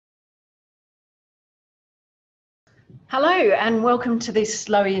Hello and welcome to this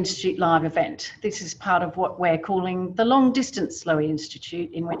Lowy Institute live event. This is part of what we're calling the Long Distance Lowy Institute,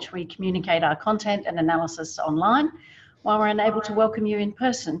 in which we communicate our content and analysis online while we're unable to welcome you in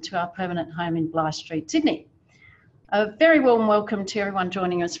person to our permanent home in Bligh Street, Sydney. A very warm welcome to everyone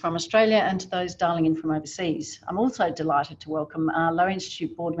joining us from Australia and to those dialing in from overseas. I'm also delighted to welcome our Lowy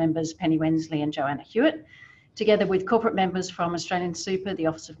Institute board members Penny Wensley and Joanna Hewitt, together with corporate members from Australian Super, the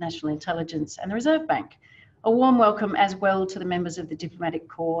Office of National Intelligence and the Reserve Bank. A warm welcome as well to the members of the Diplomatic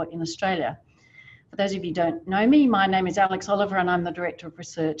Corps in Australia. For those of you who don't know me, my name is Alex Oliver and I'm the Director of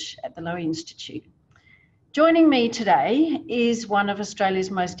Research at the Lowy Institute. Joining me today is one of Australia's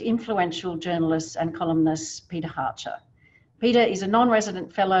most influential journalists and columnists, Peter Hartcher. Peter is a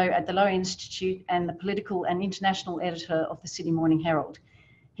non-resident fellow at the Lowy Institute and the political and international editor of the Sydney Morning Herald.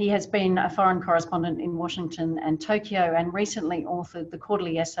 He has been a foreign correspondent in Washington and Tokyo and recently authored the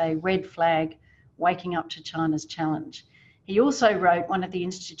quarterly essay Red Flag, Waking Up to China's Challenge. He also wrote one of the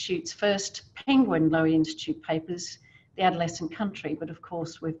Institute's first Penguin Lowy Institute papers, The Adolescent Country, but of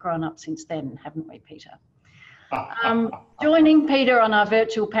course we've grown up since then, haven't we, Peter? Joining Peter on our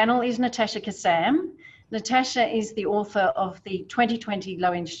virtual panel is Natasha Kassam. Natasha is the author of the 2020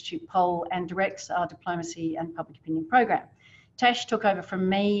 Lowy Institute poll and directs our diplomacy and public opinion program. Tash took over from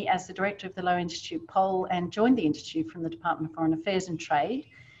me as the director of the Lowy Institute poll and joined the Institute from the Department of Foreign Affairs and Trade,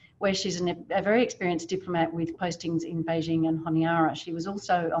 where she's a very experienced diplomat with postings in Beijing and Honiara. She was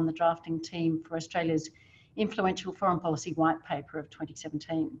also on the drafting team for Australia's influential foreign policy white paper of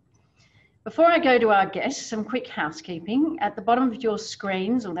 2017. Before I go to our guests, some quick housekeeping. At the bottom of your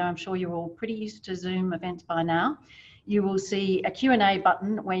screens, although I'm sure you're all pretty used to Zoom events by now, you will see a Q&A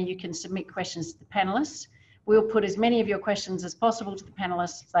button where you can submit questions to the panelists. We'll put as many of your questions as possible to the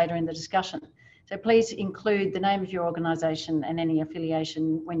panelists later in the discussion. So please include the name of your organisation and any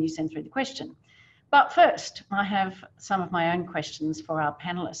affiliation when you send through the question. But first, I have some of my own questions for our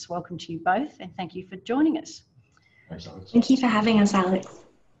panellists. Welcome to you both and thank you for joining us. Thanks, Alex. Thank you for having us, Alex.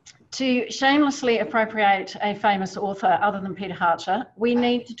 To shamelessly appropriate a famous author other than Peter Hartcher, we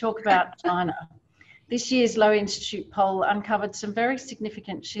need to talk about China. This year's Lowy Institute poll uncovered some very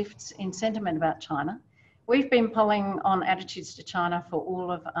significant shifts in sentiment about China. We've been polling on attitudes to China for all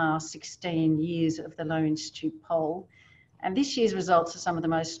of our 16 years of the Lowy Institute poll. And this year's results are some of the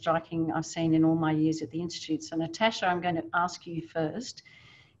most striking I've seen in all my years at the Institute. So Natasha, I'm going to ask you first.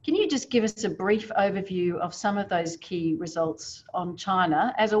 Can you just give us a brief overview of some of those key results on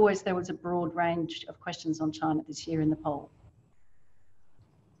China? As always, there was a broad range of questions on China this year in the poll.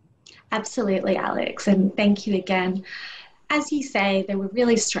 Absolutely, Alex, and thank you again. As you say, there were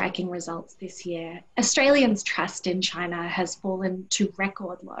really striking results this year. Australians' trust in China has fallen to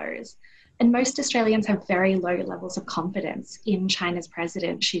record lows, and most Australians have very low levels of confidence in China's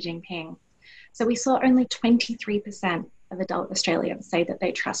president, Xi Jinping. So we saw only 23% of adult Australians say that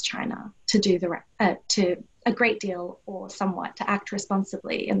they trust China to do to a great deal or somewhat to act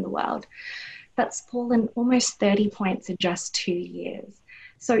responsibly in the world. That's fallen almost 30 points in just 2 years.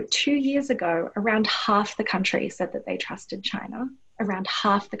 So 2 years ago, around half the country said that they trusted China. Around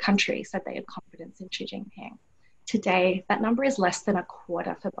half the country said they had confidence in Xi Jinping. Today, that number is less than a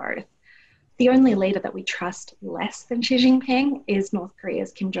quarter for both. The only leader that we trust less than Xi Jinping is North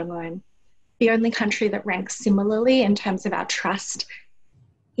Korea's Kim Jong-un. The only country that ranks similarly in terms of our trust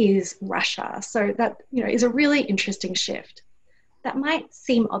is Russia. So that, is a really interesting shift. That might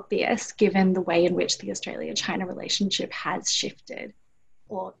seem obvious given the way in which the Australia-China relationship has shifted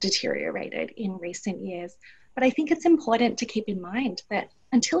or deteriorated in recent years. But I think it's important to keep in mind that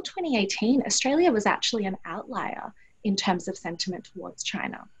until 2018, Australia was actually an outlier in terms of sentiment towards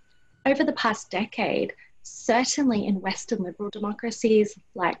China. Over the past decade, certainly in Western liberal democracies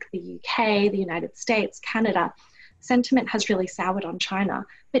like the UK, the United States, Canada, sentiment has really soured on China.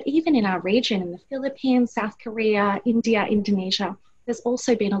 But even in our region, in the Philippines, South Korea, India, Indonesia, there's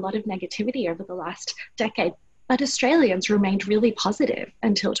also been a lot of negativity over the last decade. But Australians remained really positive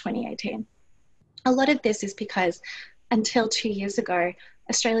until 2018. A lot of this is because until 2 years ago,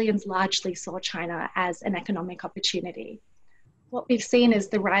 Australians largely saw China as an economic opportunity. What we've seen is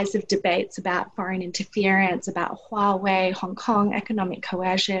the rise of debates about foreign interference, about Huawei, Hong Kong, economic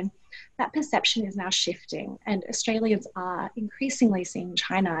coercion. That perception is now shifting, and Australians are increasingly seeing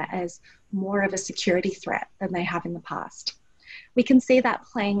China as more of a security threat than they have in the past. We can see that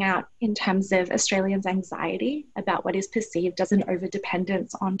playing out in terms of Australians' anxiety about what is perceived as an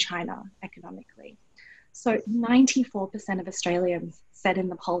overdependence on China economically. So 94% of Australians said in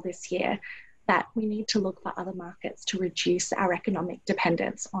the poll this year that we need to look for other markets to reduce our economic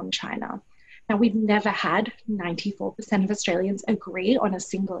dependence on China. Now, we've never had 94% of Australians agree on a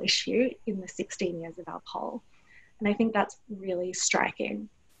single issue in the 16 years of our poll. And I think that's really striking.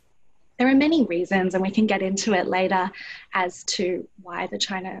 There are many reasons, and we can get into it later, as to why the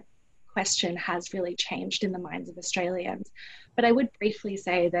China question has really changed in the minds of Australians. But I would briefly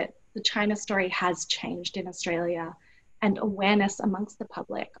say that the China story has changed in Australia, and awareness amongst the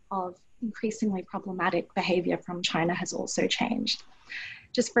public of increasingly problematic behaviour from China has also changed.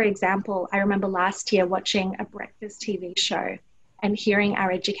 Just for example, I remember last year watching a breakfast TV show and hearing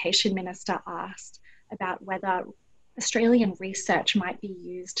our education minister asked about whether Australian research might be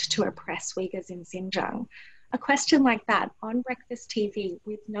used to oppress Uyghurs in Xinjiang. A question like that on breakfast TV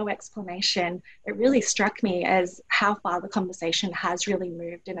with no explanation, it really struck me as how far the conversation has really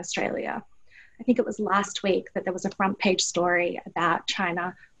moved in Australia. I think it was last week that there was a front page story about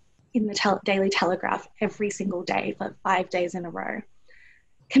China in the Daily Telegraph every single day for 5 days in a row.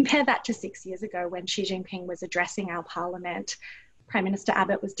 Compare that to 6 years ago when Xi Jinping was addressing our parliament. Prime Minister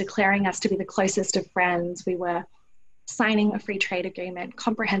Abbott was declaring us to be the closest of friends. We were signing a free trade agreement,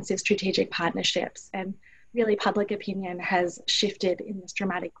 comprehensive strategic partnerships, and really public opinion has shifted in this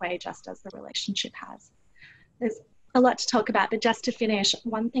dramatic way, just as the relationship has. There's a lot to talk about, but just to finish,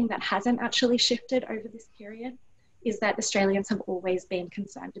 one thing that hasn't actually shifted over this period is that Australians have always been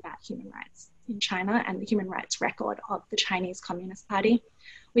concerned about human rights in China and the human rights record of the Chinese Communist Party.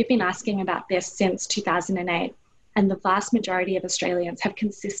 We've been asking about this since 2008, and the vast majority of Australians have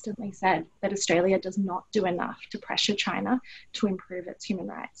consistently said that Australia does not do enough to pressure China to improve its human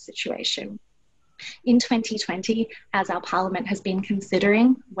rights situation. In 2020, as our parliament has been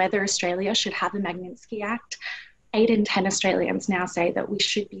considering whether Australia should have a Magnitsky Act, 8 in 10 Australians now say that we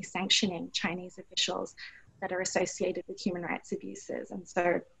should be sanctioning Chinese officials that are associated with human rights abuses. And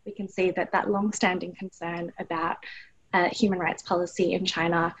so we can see that that long-standing concern about human rights policy in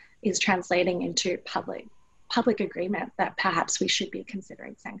China is translating into public agreement that perhaps we should be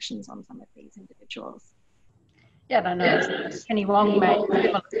considering sanctions on some of these individuals. Yeah, I know. Kenny Wong made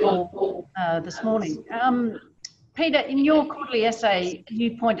a similar call this morning. Peter, in your quarterly essay,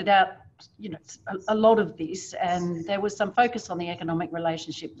 you pointed out, a lot of this, and there was some focus on the economic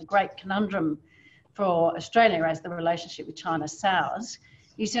relationship, the great conundrum for Australia as the relationship with China sours.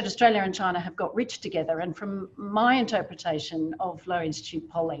 You said Australia and China have got rich together, and from my interpretation of Lowy Institute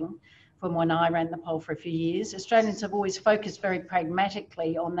polling, from when I ran the poll for a few years, Australians have always focused very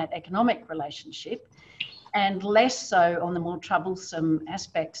pragmatically on that economic relationship and less so on the more troublesome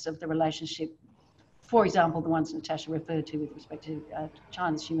aspects of the relationship. For example, the ones Natasha referred to with respect to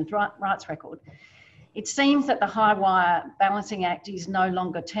China's human rights record. It seems that the high wire balancing act is no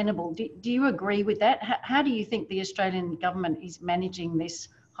longer tenable. Do you agree with that? How do you think the Australian government is managing this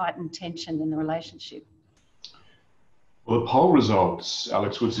heightened tension in the relationship? Well, the poll results,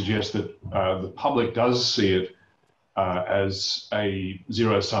 Alex, would suggest that the public does see it as a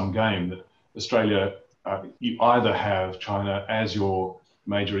zero-sum game, that Australia, you either have China as your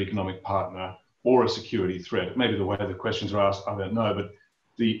major economic partner or a security threat. Maybe the way the questions are asked, I don't know, but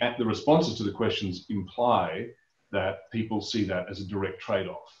the responses to the questions imply that people see that as a direct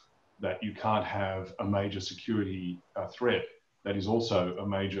trade-off, that you can't have a major security threat that is also a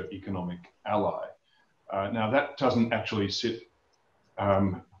major economic ally. Now, that doesn't actually sit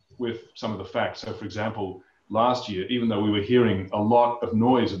with some of the facts. So, for example, last year, even though we were hearing a lot of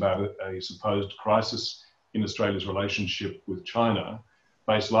noise about a supposed crisis in Australia's relationship with China,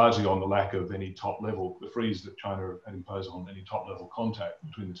 based largely on the lack of any top-level, the freeze that China had imposed on any top-level contact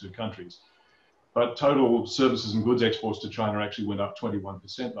between the two countries. But total services and goods exports to China actually went up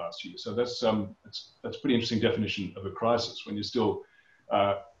 21% last year. So that's a pretty interesting definition of a crisis when you're still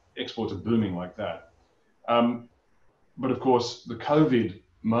exports are booming like that. But of course, the COVID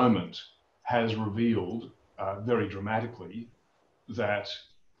moment has revealed very dramatically that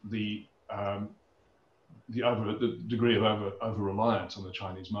the degree of over-reliance on the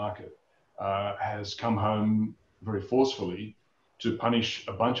Chinese market has come home very forcefully to punish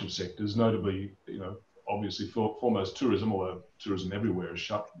a bunch of sectors, notably, obviously foremost tourism, although tourism everywhere is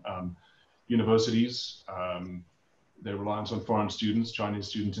shut. Universities, their reliance on foreign students, Chinese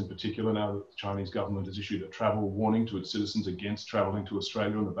students in particular. Now that the Chinese government has issued a travel warning to its citizens against traveling to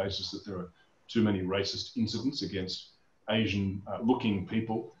Australia on the basis that there are too many racist incidents against Asian-looking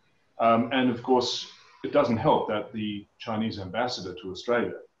people. And of course, it doesn't help that the Chinese ambassador to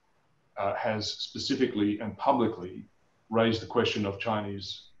Australia has specifically and publicly raised the question of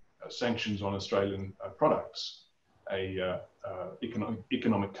Chinese sanctions on Australian products,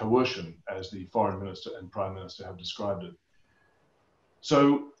 economic coercion, as the foreign minister and prime minister have described it.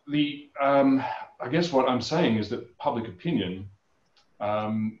 So I guess what I'm saying is that public opinion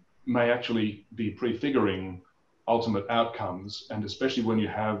may actually be prefiguring ultimate outcomes, and especially when you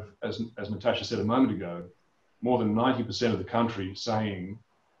have, as Natasha said a moment ago, more than 90% of the country saying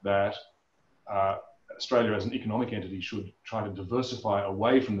that Australia as an economic entity should try to diversify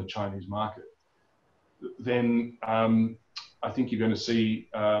away from the Chinese market, then I think you're going to see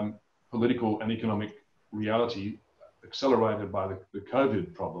political and economic reality accelerated by the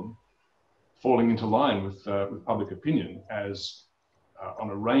COVID problem falling into line with public opinion as on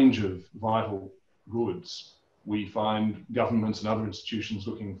a range of vital goods, we find governments and other institutions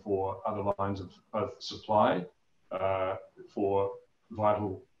looking for other lines of both supply for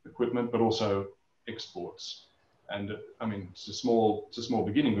vital equipment, but also exports. And I mean, it's a small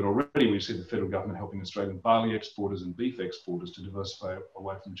beginning, but already we see the federal government helping Australian barley exporters and beef exporters to diversify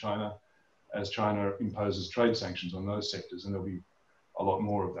away from China as China imposes trade sanctions on those sectors, and there'll be a lot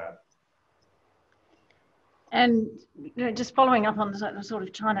more of that. And just following up on the sort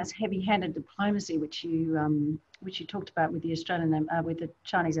of China's heavy-handed diplomacy, which you talked about with the with the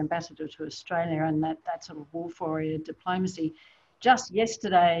Chinese ambassador to Australia, and that sort of warfare diplomacy. Just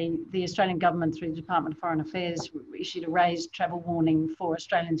yesterday, the Australian government, through the Department of Foreign Affairs, issued a raised travel warning for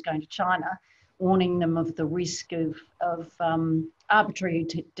Australians going to China, warning them of the risk of arbitrary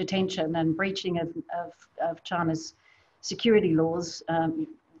detention and breaching of China's security laws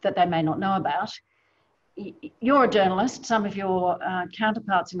that they may not know about. You're a journalist. Some of your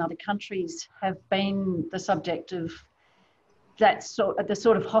counterparts in other countries have been the subject of the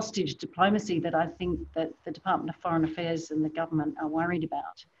sort of hostage diplomacy that I think that the Department of Foreign Affairs and the government are worried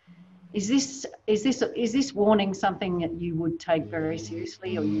about. Is this warning something that you would take very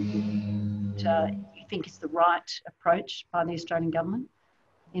seriously, or you think is the right approach by the Australian government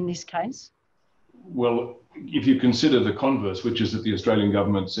in this case? Well, if you consider the converse, which is that the Australian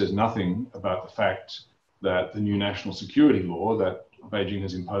government says nothing about the fact that the new national security law that Beijing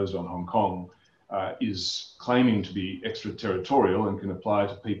has imposed on Hong Kong is claiming to be extraterritorial and can apply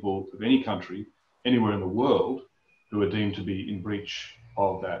to people of any country, anywhere in the world, who are deemed to be in breach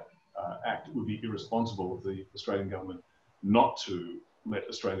of that act. It would be irresponsible of the Australian government not to let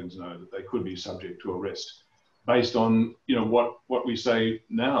Australians know that they could be subject to arrest based on what we say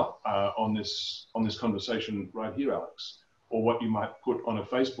now on this conversation right here, Alex, or what you might put on a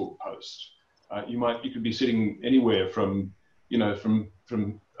Facebook post. You could be sitting anywhere from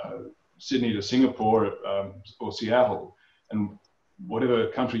Sydney to Singapore or Seattle, and whatever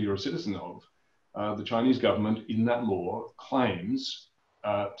country you're a citizen of, the Chinese government in that law claims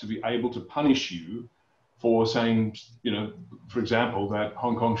to be able to punish you for saying, for example, that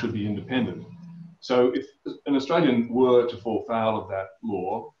Hong Kong should be independent. So if an Australian were to fall foul of that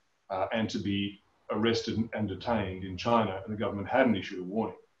law and to be arrested and detained in China, and the government hadn't issued a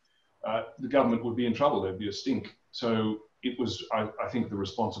warning, the government would be in trouble. There'd be a stink. So it was, I think, the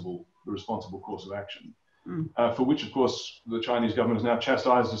responsible course of action, for which, of course, the Chinese government has now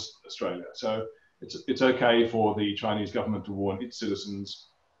chastised Australia. So it's okay for the Chinese government to warn its citizens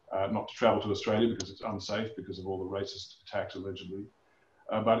not to travel to Australia because it's unsafe because of all the racist attacks allegedly.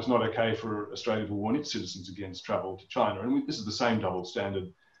 But it's not okay for Australia to warn its citizens against travel to China. And this is the same double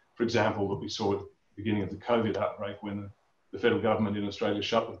standard, for example, that we saw at the beginning of the COVID outbreak when the federal government in Australia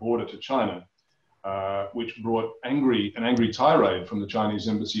shut the border to China, which brought an angry tirade from the Chinese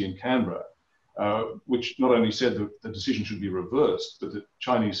embassy in Canberra, which not only said that the decision should be reversed, but that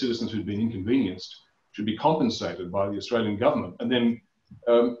Chinese citizens who'd been inconvenienced should be compensated by the Australian government, and then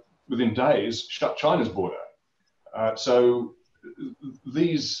within days shut China's border. So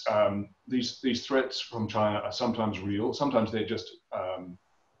these threats from China are sometimes real, sometimes they're just a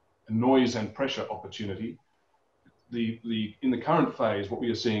noise and pressure opportunity. In the current phase, what we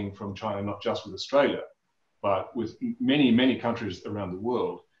are seeing from China, not just with Australia, but with many countries around the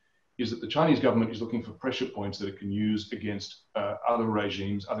world, is that the Chinese government is looking for pressure points that it can use against other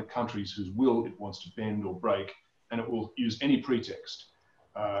regimes, other countries whose will it wants to bend or break, and it will use any pretext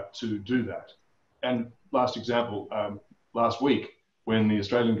to do that. And last example, last week, when the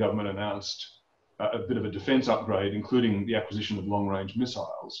Australian government announced a bit of a defence upgrade, including the acquisition of long-range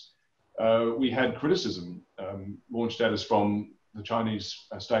missiles, we had criticism launched at us from the Chinese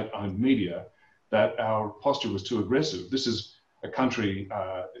state-owned media that our posture was too aggressive. This is a country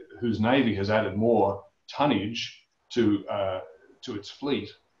whose navy has added more tonnage to its fleet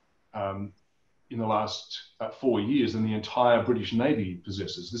in the last 4 years than the entire British Navy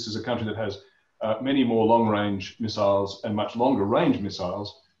possesses. This is a country that has many more long-range missiles and much longer-range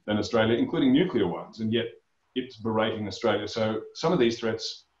missiles than Australia, including nuclear ones, and yet it's berating Australia. So some of these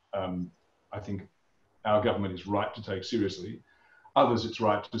threats, I think our government is right to take seriously. Others, it's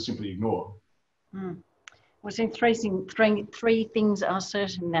right to simply ignore. We're seeing three things are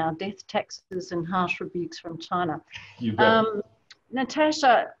certain now: death, taxes, and harsh rebukes from China. You bet.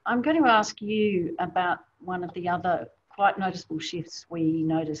 Natasha, I'm going to ask you about one of the other quite noticeable shifts we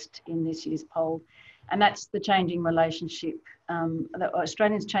noticed in this year's poll, and that's the changing relationship, the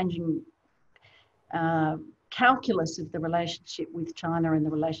Australians changing calculus of the relationship with China and the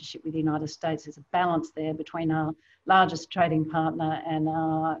relationship with the United States. There's a balance there between our largest trading partner and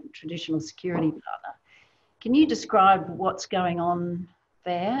our traditional security partner. Can you describe what's going on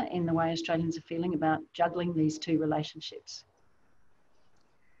there in the way Australians are feeling about juggling these two relationships?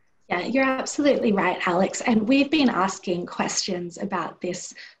 Yeah, you're absolutely right, Alex. And we've been asking questions about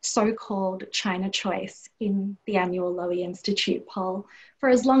this so-called China choice in the annual Lowy Institute poll for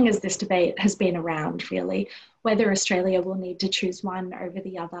as long as this debate has been around, really, whether Australia will need to choose one over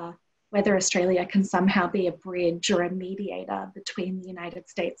the other, whether Australia can somehow be a bridge or a mediator between the United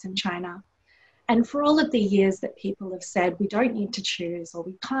States and China. And for all of the years that people have said we don't need to choose or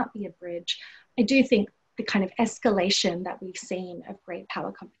we can't be a bridge, I do think the kind of escalation that we've seen of great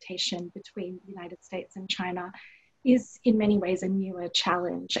power competition between the United States and China is in many ways a newer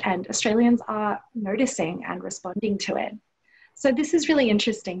challenge, and Australians are noticing and responding to it. So this is really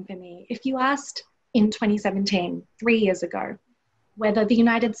interesting for me. If you asked in 2017, 3 years ago, whether the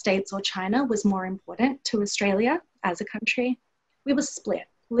United States or China was more important to Australia as a country, we were split.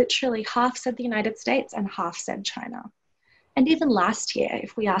 Literally half said the United States and half said China. And even last year,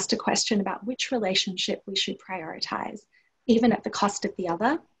 if we asked a question about which relationship we should prioritize, even at the cost of the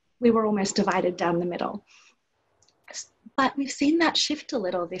other, we were almost divided down the middle. But we've seen that shift a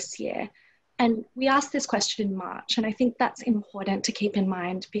little this year. And we asked this question in March, and I think that's important to keep in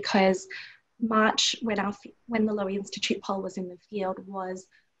mind because March, when the Lowy Institute poll was in the field, was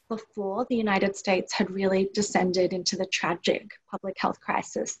before the United States had really descended into the tragic public health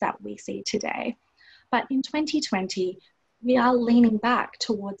crisis that we see today. But in 2020, we are leaning back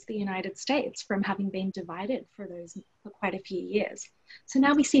towards the United States from having been divided for quite a few years. So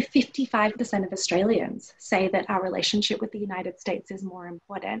now we see 55% of Australians say that our relationship with the United States is more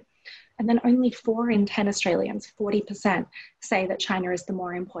important. And then only 4 in 10 Australians, 40%, say that China is the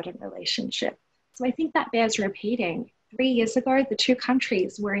more important relationship. So I think that bears repeating. 3 years ago, the two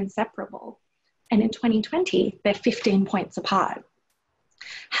countries were inseparable. And in 2020, they're 15 points apart.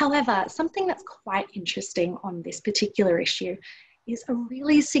 However, something that's quite interesting on this particular issue is a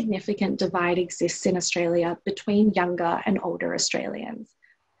really significant divide exists in Australia between younger and older Australians.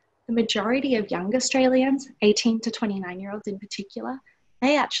 The majority of young Australians, 18 to 29-year-olds in particular,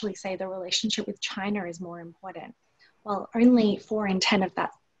 they actually say the relationship with China is more important, while only 4 in 10 of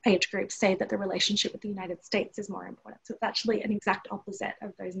that age group say that the relationship with the United States is more important. So it's actually an exact opposite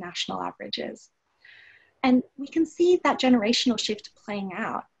of those national averages. And we can see that generational shift playing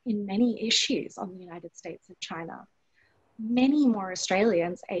out in many issues on the United States and China. Many more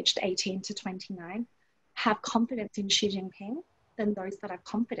Australians aged 18 to 29 have confidence in Xi Jinping than those that have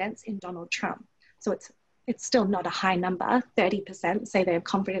confidence in Donald Trump. So it's still not a high number. 30% say they have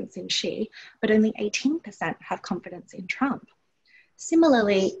confidence in Xi, but only 18% have confidence in Trump.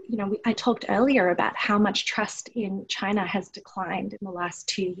 Similarly, I talked earlier about how much trust in China has declined in the last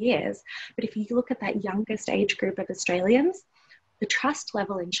 2 years. But if you look at that youngest age group of Australians, the trust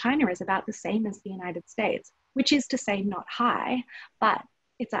level in China is about the same as the United States, which is to say not high, but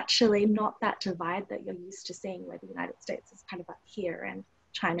it's actually not that divide that you're used to seeing where the United States is kind of up here and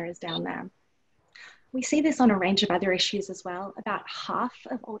China is down there. We see this on a range of other issues as well. About half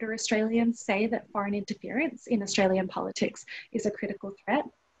of older Australians say that foreign interference in Australian politics is a critical threat.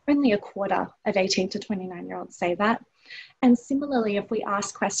 Only a quarter of 18 to 29-year-olds say that. And similarly, if we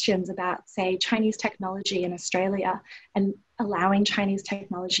ask questions about, say, Chinese technology in Australia and allowing Chinese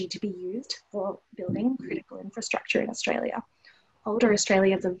technology to be used for building critical infrastructure in Australia, older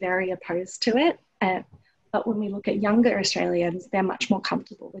Australians are very opposed to it. But when we look at younger Australians, they're much more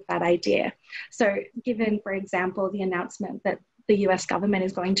comfortable with that idea. So given, for example, the announcement that the US government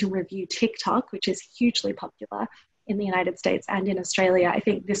is going to review TikTok, which is hugely popular in the United States and in Australia, I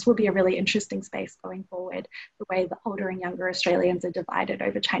think this will be a really interesting space going forward, the way the older and younger Australians are divided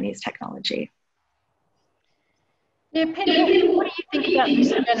over Chinese technology. Yeah, Peter, what do you think about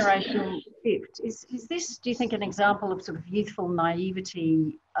this generational shift? Is this, do you think, an example of sort of youthful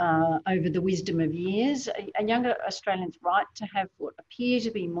naivety over the wisdom of years? Are younger Australians right to have what appear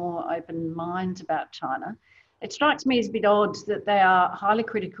to be more open minds about China? It strikes me as a bit odd that they are highly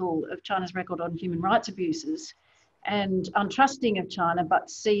critical of China's record on human rights abuses and untrusting of China, but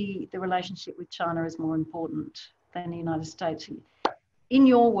see the relationship with China as more important than the United States. In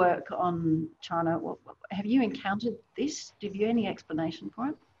your work on China, have you encountered this? Do you have any explanation for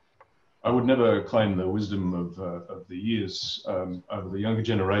it? I would never claim the wisdom of the years over the younger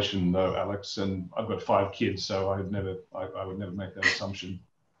generation, though, Alex. And I've got 5 kids, so I would never make that assumption.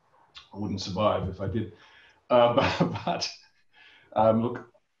 I wouldn't survive if I did. Look,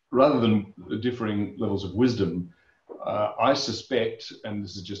 rather than differing levels of wisdom, I suspect, and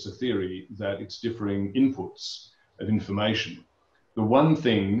this is just a theory, that it's differing inputs of information. The one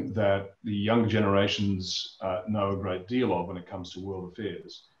thing that the younger generations know a great deal of when it comes to world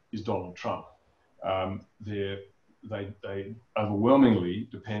affairs is Donald Trump. They overwhelmingly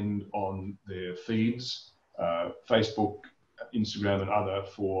depend on their feeds, Facebook, Instagram, and other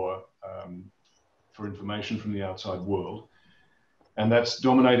for information from the outside world. And that's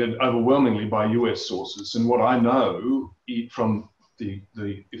dominated overwhelmingly by US sources. And what I know from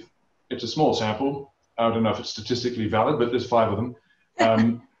it's a small sample. I don't know if it's statistically valid, but there's 5 of them.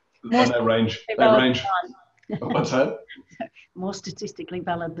 And they range. What's that? More statistically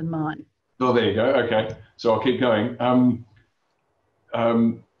valid than mine. Oh, there you go. Okay. So I'll keep going.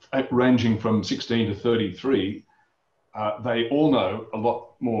 Ranging from 16 to 33, they all know a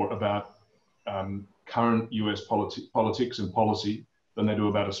lot more about current US politics and policy than they do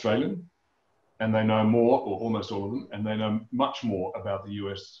about Australian. And they know more, or almost all of them, and they know much more about the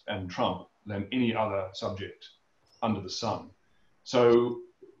US and Trump than any other subject under the sun. So,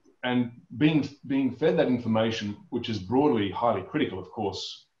 and being fed that information, which is broadly highly critical, of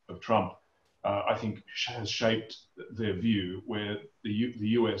course, of Trump, I think has shaped their view, where the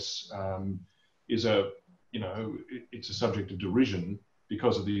US is it's a subject of derision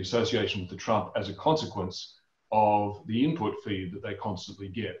because of the association with the Trump as a consequence of the input feed that they constantly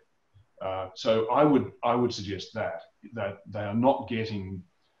get. So I would suggest that they are not getting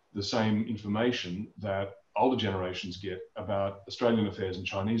the same information that older generations get about Australian affairs and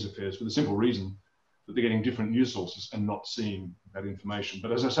Chinese affairs, for the simple reason that they're getting different news sources and not seeing that information.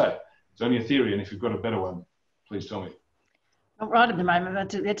 But as I say, it's only a theory, and if you've got a better one, please tell me. Not right at the moment,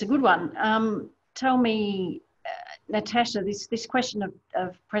 but that's a good one. Tell me, Natasha, this question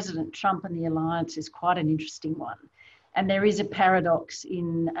of President Trump and the alliance is quite an interesting one. And there is a paradox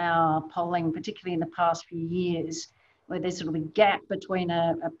in our polling, particularly in the past few years, where there's sort of a gap between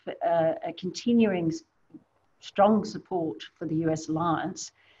a continuing strong support for the US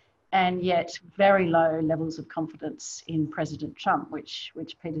alliance and yet very low levels of confidence in President Trump, which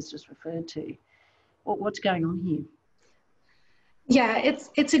Peter's just referred to. What's going on here? Yeah,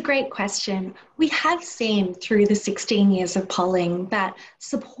 it's a great question. We have seen through the 16 years of polling that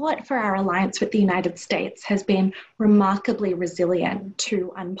support for our alliance with the United States has been remarkably resilient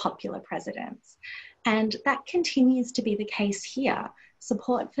to unpopular presidents. And that continues to be the case here.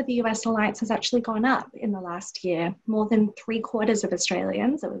 Support for the US alliance has actually gone up in the last year. More than 3/4 of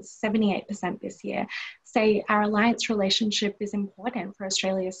Australians, it was 78% this year, say our alliance relationship is important for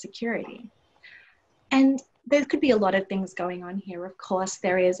Australia's security. And there could be a lot of things going on here. Of course,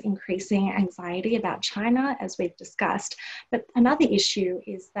 there is increasing anxiety about China, as we've discussed. But another issue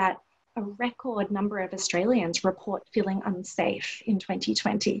is that a record number of Australians report feeling unsafe in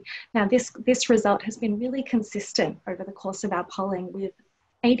 2020. Now, this result has been really consistent over the course of our polling, with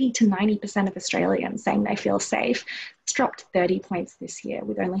 80 to 90% of Australians saying they feel safe. It's dropped 30 points this year,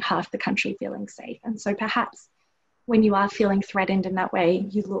 with only half the country feeling safe. And so perhaps when you are feeling threatened in that way,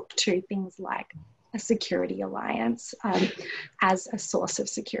 you look to things like a security alliance as a source of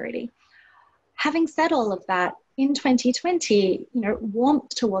security. Having said all of that, in 2020, warmth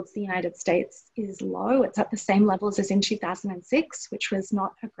towards the United States is low. It's at the same levels as in 2006, which was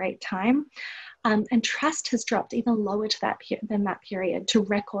not a great time. And trust has dropped even lower than that period, to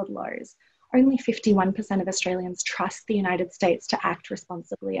record lows. Only 51% of Australians trust the United States to act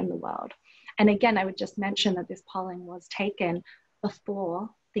responsibly in the world. And again, I would just mention that this polling was taken before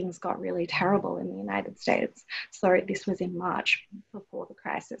things got really terrible in the United States. So this was in March, before the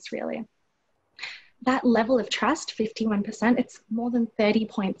crisis, really. That level of trust, 51%, it's more than 30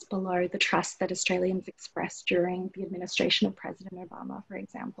 points below the trust that Australians expressed during the administration of President Obama, for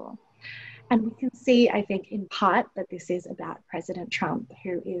example. And we can see, I think, in part that this is about President Trump,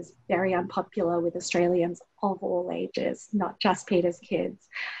 who is very unpopular with Australians of all ages, not just Peter's kids.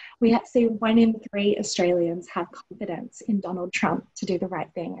 We see 1 in 3 Australians have confidence in Donald Trump to do the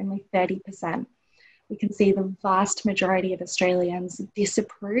right thing, only 30%. We can see the vast majority of Australians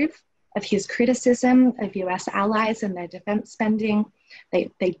disapprove of his criticism of US allies and their defense spending. They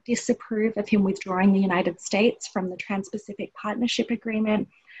disapprove of him withdrawing the United States from the Trans-Pacific Partnership Agreement,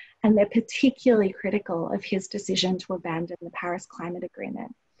 and they're particularly critical of his decision to abandon the Paris Climate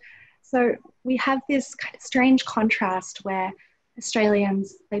Agreement. So we have this kind of strange contrast where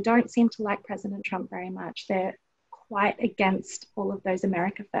Australians, they don't seem to like President Trump very much. They're quite against all of those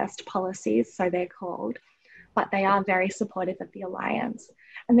America First policies, so they're called, but they are very supportive of the alliance.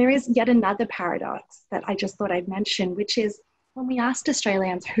 And there is yet another paradox that I just thought I'd mention, which is when we asked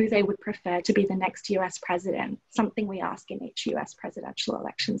Australians who they would prefer to be the next US president, something we ask in each US presidential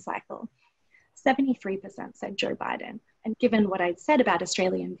election cycle, 73% said Joe Biden. And given what I'd said about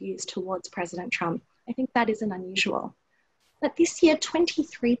Australian views towards President Trump, I think that isn't unusual. But this year,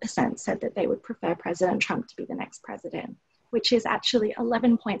 23% said that they would prefer President Trump to be the next president, which is actually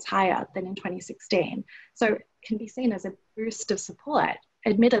 11 points higher than in 2016. So it can be seen as a boost of support,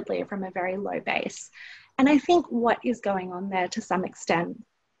 admittedly from a very low base. And I think what is going on there to some extent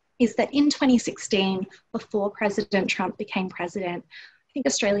is that in 2016, before President Trump became president, I think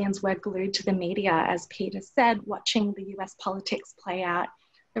Australians were glued to the media, as Peter said, watching the US politics play out.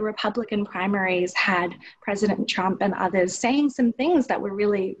 The Republican primaries had President Trump and others saying some things that were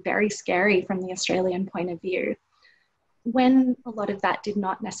really very scary from the Australian point of view. When a lot of that did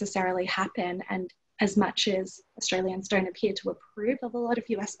not necessarily happen, and as much as Australians don't appear to approve of a lot of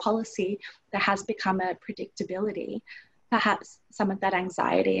US policy, there has become a predictability. Perhaps some of that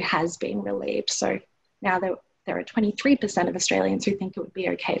anxiety has been relieved. So now there are 23% of Australians who think it would be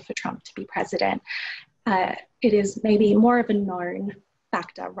okay for Trump to be president. It is maybe more of a known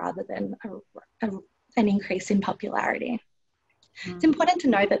factor rather than an increase in popularity. It's important to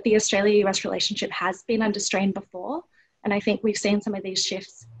note that the Australia-US relationship has been under strain before. And I think we've seen some of these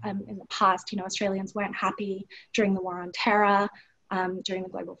shifts in the past. You know, Australians weren't happy during the war on terror, during the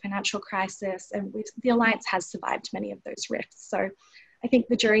global financial crisis, and the alliance has survived many of those rifts. So I think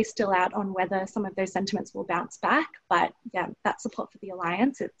the jury's still out on whether some of those sentiments will bounce back, but yeah, that support for the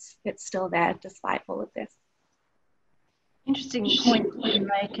alliance, it's still there despite all of this. Interesting point you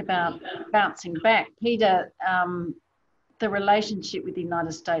make about bouncing back. Peter, the relationship with the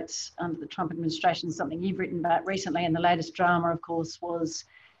United States under the Trump administration is something you've written about recently, and the latest drama, of course, was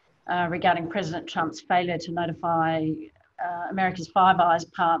regarding President Trump's failure to notify America's Five Eyes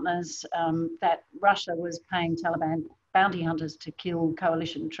partners that Russia was paying Taliban bounty hunters to kill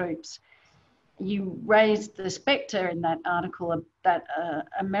coalition troops. You raised the spectre in that article that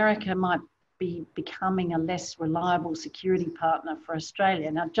America might be becoming a less reliable security partner for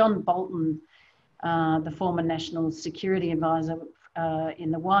Australia. Now, John Bolton, the former National Security Advisor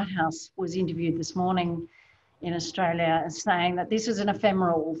in the White House, was interviewed this morning in Australia saying that this is an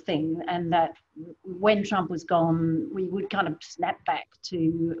ephemeral thing and that when Trump was gone, we would kind of snap back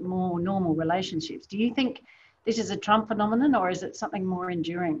to more normal relationships. Do you think this is a Trump phenomenon or is it something more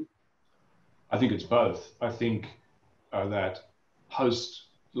enduring? I think it's both. I think that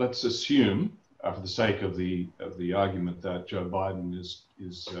let's assume, for the sake of the argument that Joe Biden is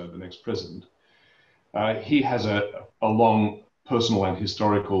the next president, he has a long personal and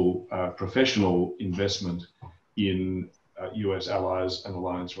historical professional investment in US allies and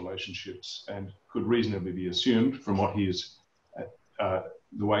alliance relationships, and could reasonably be assumed from what he is,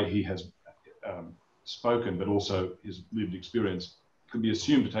 the way he has spoken, but also his lived experience, could be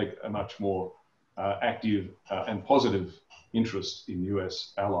assumed to take a much more active and positive interest in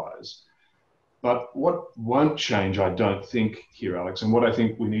US allies. But what won't change, I don't think, here, Alex, and what I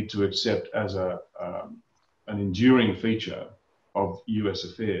think we need to accept as an enduring feature of US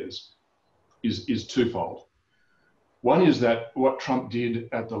affairs is twofold. One is that what Trump did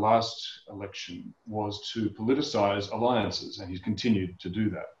at the last election was to politicize alliances, and he's continued to do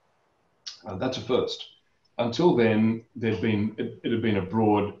that. That's a first. Until then, it had been a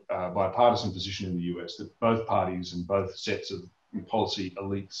broad bipartisan position in the US that both parties and both sets of policy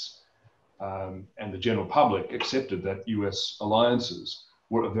elites and the general public accepted that US alliances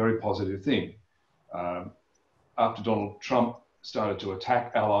were a very positive thing. After Donald Trump started to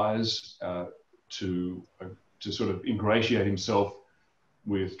attack allies to sort of ingratiate himself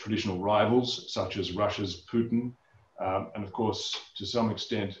with traditional rivals such as Russia's Putin, and of course, to some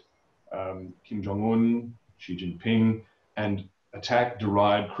extent, Kim Jong-un, Xi Jinping, and attack,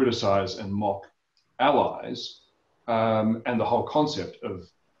 deride, criticize, and mock allies, and the whole concept of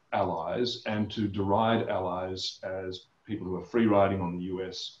allies, and to deride allies as people who are free riding on the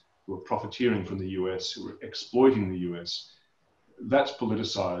US, who are profiteering from the US, who are exploiting the US. That's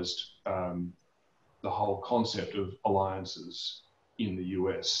politicized the whole concept of alliances in the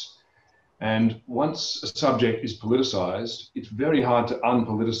US. And once a subject is politicized, it's very hard to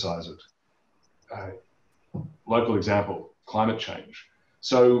unpoliticize it. Local example, climate change.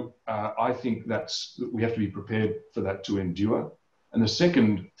 So I think we have to be prepared for that to endure. And the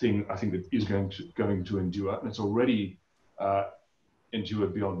second thing I think that is going to endure, and it's already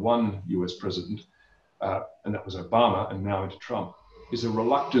endured beyond one US president, and that was Obama, and now into Trump, is a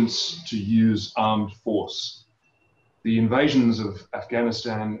reluctance to use armed force The invasions of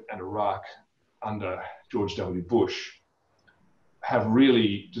Afghanistan and Iraq under George W. Bush have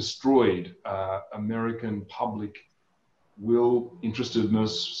really destroyed American public will,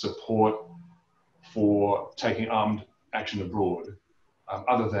 interestedness, support for taking armed action abroad,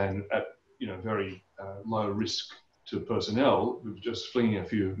 other than at very low risk to personnel, with just flinging a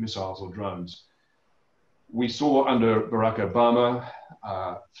few missiles or drones. We saw under Barack Obama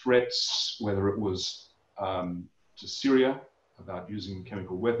threats, whether it was to Syria about using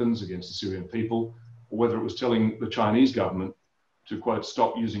chemical weapons against the Syrian people, or whether it was telling the Chinese government to, quote,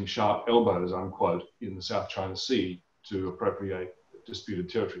 stop using sharp elbows, unquote, in the South China Sea to appropriate disputed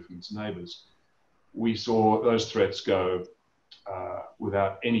territory from its neighbours. We saw those threats go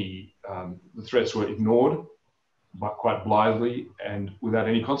without any, the threats were ignored but quite blithely and without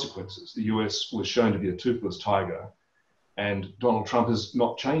any consequences. The US was shown to be a toothless tiger, and Donald Trump has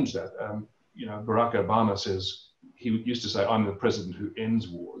not changed that. Barack Obama says, he used to say, I'm the president who ends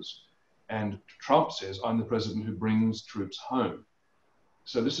wars. And Trump says, I'm the president who brings troops home.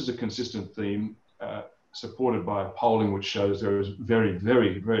 So this is a consistent theme supported by polling which shows there is very,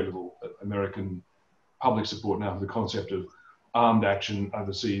 very, very little American public support now for the concept of armed action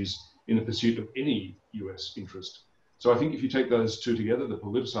overseas in the pursuit of any US interest. So I think if you take those two together, the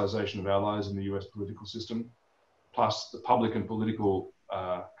politicization of allies in the US political system, plus the public and political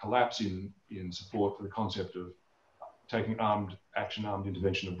collapse in support for the concept of taking armed action, armed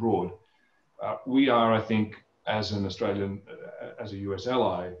intervention abroad, we are, I think, as an Australian, as a US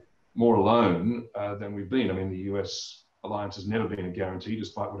ally, more alone than we've been. I mean, the US alliance has never been a guarantee,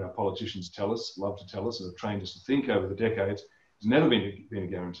 despite what our politicians tell us, love to tell us, and have trained us to think over the decades. It's never been a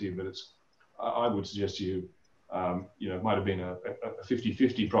guarantee, but it's, I would suggest to you, it might have been a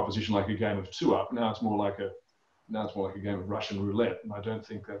 50-50 proposition, like a game of two up. Now it's more like a game of Russian roulette, and I don't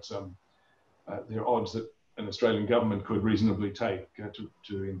think that's there are odds that an Australian government could reasonably take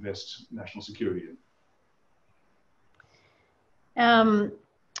to invest national security in.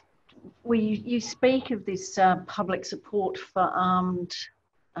 You speak of this public support for armed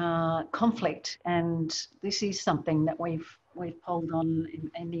conflict, and this is something that we've polled on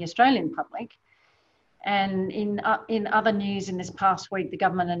in the Australian public. And in other news in this past week, the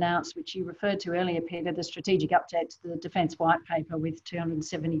government announced, which you referred to earlier, Peter, the strategic update to the Defence White Paper with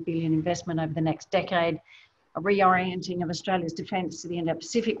 $270 billion investment over the next decade, a reorienting of Australia's defence to the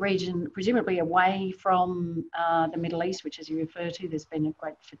Indo-Pacific region, presumably away from the Middle East, which, as you refer to, there's been a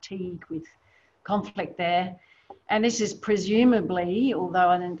great fatigue with conflict there. And this is presumably, although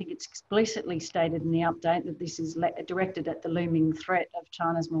I don't think it's explicitly stated in the update, that this is directed at the looming threat of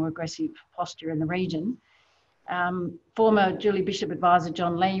China's more aggressive posture in the region. Former Julie Bishop advisor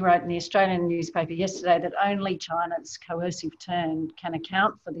John Lee wrote in the Australian newspaper yesterday that only China's coercive turn can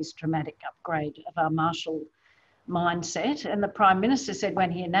account for this dramatic upgrade of our martial mindset. And the Prime Minister said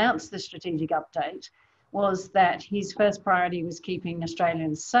when he announced the strategic update was that his first priority was keeping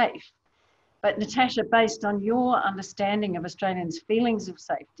Australians safe. But Natasha, based on your understanding of Australians' feelings of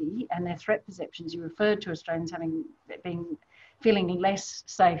safety and their threat perceptions, you referred to Australians having been feeling less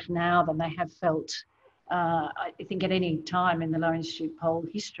safe now than they have felt, I think, at any time in the Lowy Institute poll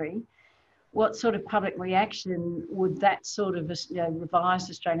history. What sort of public reaction would that sort of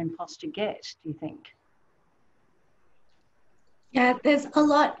revised Australian posture get, do you think? Yeah, there's a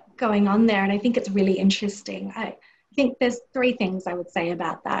lot going on there, and I think it's really interesting. I think there's three things I would say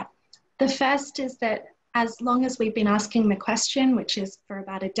about that. The first is that as long as we've been asking the question, which is for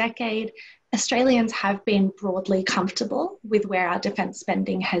about a decade, Australians have been broadly comfortable with where our defence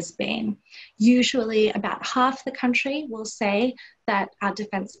spending has been. Usually about half the country will say that our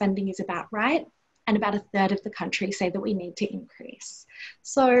defence spending is about right, and about a third of the country say that we need to increase.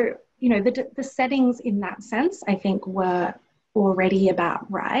 So, the settings in that sense, I think, were already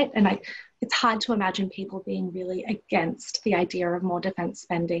about right. And it's hard to imagine people being really against the idea of more defence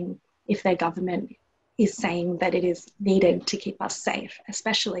spending if their government is saying that it is needed to keep us safe,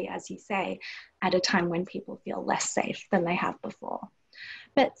 especially, as you say, at a time when people feel less safe than they have before.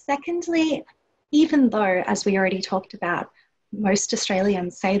 But secondly, even though, as we already talked about, most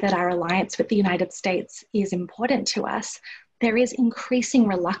Australians say that our alliance with the United States is important to us, there is increasing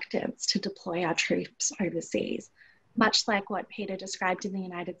reluctance to deploy our troops overseas. Much like what Peter described in the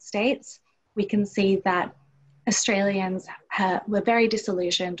United States, we can see that Australians were very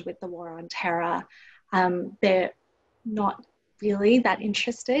disillusioned with the war on terror. They're not really that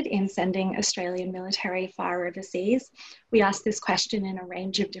interested in sending Australian military far overseas. We asked this question in a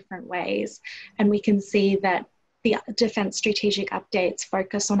range of different ways, and we can see that the Defence Strategic Update's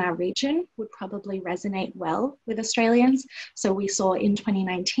focus on our region would probably resonate well with Australians. So we saw in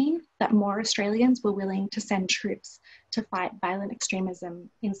 2019 that more Australians were willing to send troops to fight violent extremism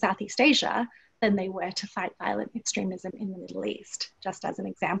in Southeast Asia than they were to fight violent extremism in the Middle East, just as an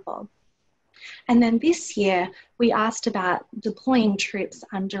example. And then this year, we asked about deploying troops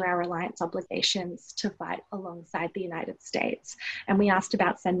under our alliance obligations to fight alongside the United States. And we asked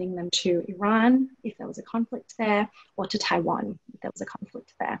about sending them to Iran if there was a conflict there, or to Taiwan if there was a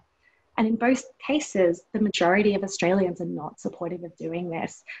conflict there. And in both cases, the majority of Australians are not supportive of doing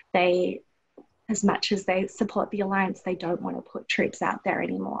this. They, as much as they support the alliance, they don't want to put troops out there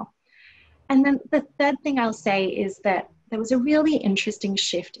anymore. And then the third thing I'll say is that there was a really interesting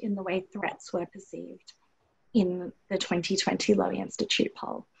shift in the way threats were perceived in the 2020 Lowy Institute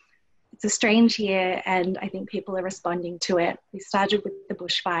poll. It's a strange year, and I think people are responding to it. We started with the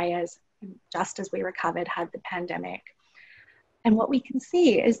bushfires, and just as we recovered, had the pandemic. And what we can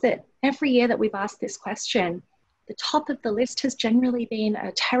see is that every year that we've asked this question, the top of the list has generally been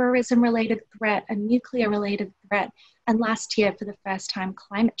a terrorism-related threat, a nuclear-related threat, and last year, for the first time,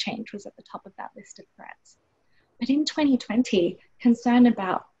 climate change was at the top of that list of threats. But in 2020, concern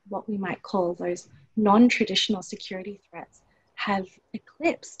about what we might call those non-traditional security threats have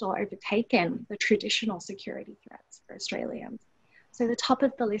eclipsed or overtaken the traditional security threats for Australians. So the top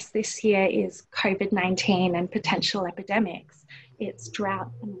of the list this year is COVID-19 and potential epidemics. It's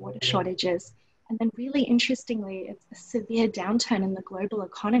drought and water shortages. And then really interestingly, it's a severe downturn in the global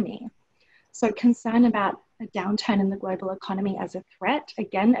economy. So concern about a downturn in the global economy as a threat,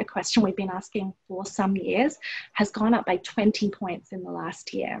 again, a question we've been asking for some years, has gone up by 20 points in the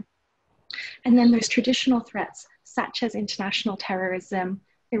last year. And then those traditional threats, such as international terrorism,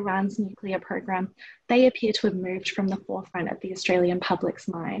 Iran's nuclear program, they appear to have moved from the forefront of the Australian public's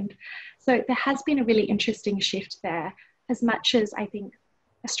mind. So there has been a really interesting shift there, as much as I think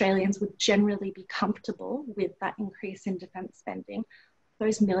Australians would generally be comfortable with that increase in defence spending.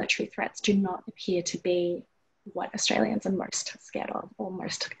 Those military threats do not appear to be what Australians are most scared of or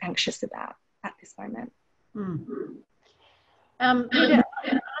most anxious about at this moment. Peter,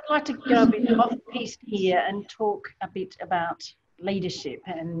 I'd like to go a bit off piste here and talk a bit about leadership.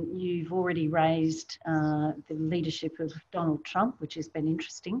 And you've already raised the leadership of Donald Trump, which has been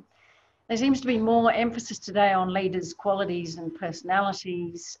interesting. There seems to be more emphasis today on leaders' qualities and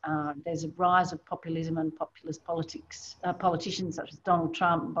personalities. There's a rise of populism and populist politicians such as Donald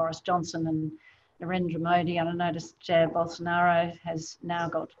Trump, Boris Johnson and Narendra Modi. And I noticed Jair Bolsonaro has now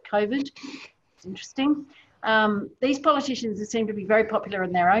got COVID. It's interesting. These politicians seem to be very popular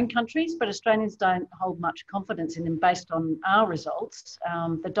in their own countries, but Australians don't hold much confidence in them based on our results.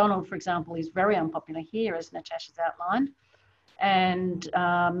 The Donald, for example, is very unpopular here, as Natasha's outlined. And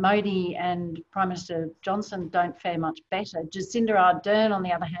Modi and Prime Minister Johnson don't fare much better. Jacinda Ardern, on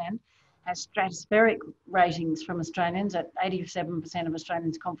the other hand, has stratospheric ratings from Australians at 87% of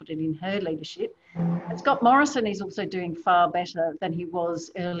Australians confident in her leadership. And Scott Morrison is also doing far better than he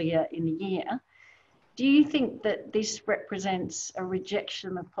was earlier in the year. Do you think that this represents a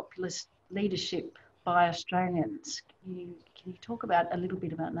rejection of populist leadership by Australians? Can you talk about a little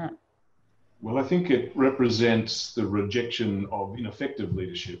bit about that? Well, I think it represents the rejection of ineffective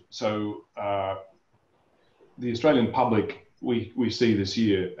leadership. So the Australian public, we see this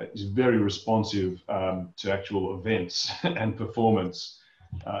year, is very responsive to actual events and performance,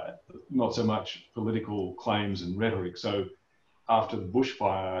 not so much political claims and rhetoric. So after the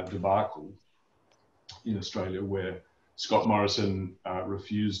bushfire debacle in Australia, where Scott Morrison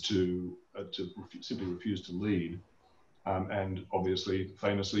simply refused to lead, and obviously,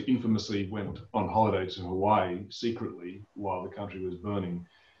 famously, infamously went on holiday to Hawaii secretly while the country was burning.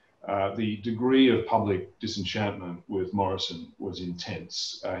 The degree of public disenchantment with Morrison was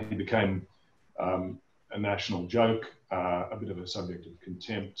intense. He became a national joke, a bit of a subject of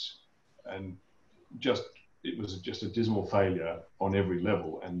contempt, and it was just a dismal failure on every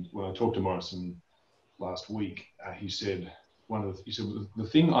level. And when I talked to Morrison last week, he said, the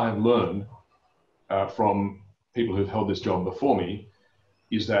thing I have learned from people who've held this job before me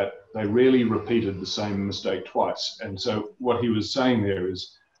is that they rarely repeated the same mistake twice. And so what he was saying there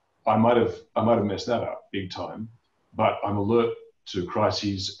is, I might have messed that up big time, but I'm alert to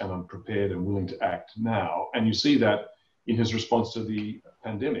crises and I'm prepared and willing to act now. And you see that in his response to the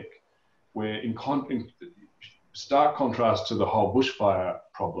pandemic, where in stark contrast to the whole bushfire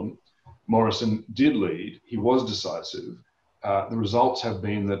problem, Morrison did lead, he was decisive. The results have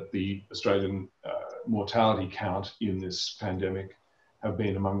been that the Australian mortality count in this pandemic have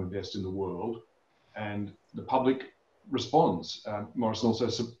been among the best in the world, and the public responds. Morrison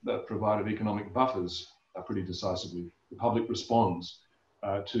also provided economic buffers pretty decisively. The public responds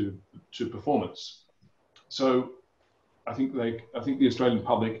to performance. So I think the Australian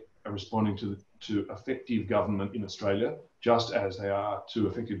public are responding to effective government in Australia, just as they are to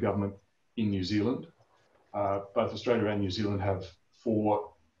effective government in New Zealand. Both Australia and New Zealand have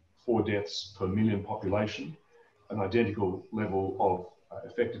four deaths per million population, an identical level of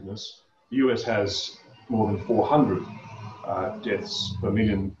effectiveness. The US has more than 400 deaths per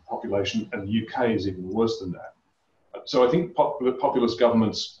million population, and the UK is even worse than that. So I think populist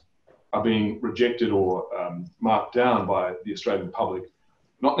governments are being rejected or marked down by the Australian public,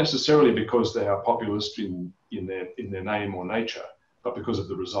 not necessarily because they are populist in their name or nature, but because of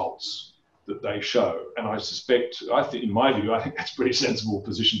the results that they show. And I suspect, in my view, I think that's a pretty sensible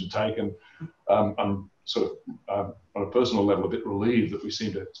position to take. And I'm sort of, on a personal level, a bit relieved that we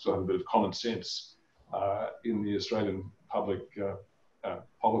seem to still have a bit of common sense in the Australian public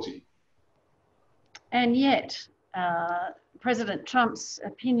polity. And yet, President Trump's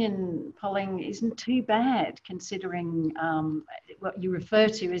opinion polling isn't too bad, considering what you refer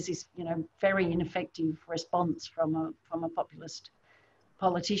to as this, very ineffective response from a populist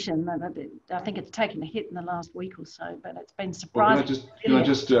politician. I think it's taken a hit in the last week or so, but it's been surprising. Well,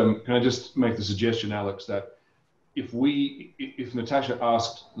 can I just make the suggestion, Alex, that if Natasha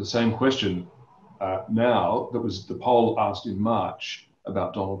asked the same question now that was the poll asked in March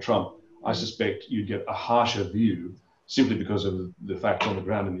about Donald Trump, I suspect you'd get a harsher view simply because of the fact on the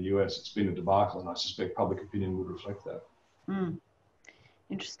ground in the US it's been a debacle, and I suspect public opinion would reflect that.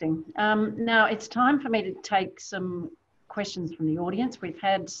 Interesting. Now it's time for me to take some questions from the audience. We've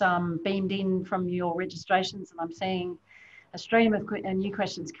had some beamed in from your registrations, and I'm seeing a stream of new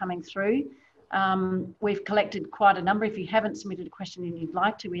questions coming through. We've collected quite a number. If you haven't submitted a question and you'd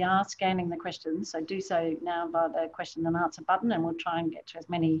like to, we are scanning the questions, so do so now via the question and answer button, and we'll try and get to as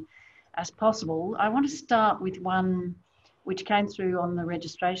many as possible. I want to start with one which came through on the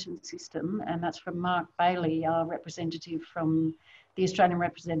registration system, and that's from Mark Bailey, our representative from the Australian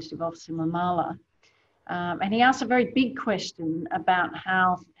Representative Office in Ramallah. And he asked a very big question about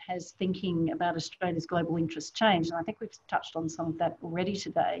how has thinking about Australia's global interests changed, and I think we've touched on some of that already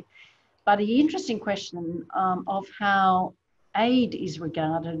today. But the interesting question of how aid is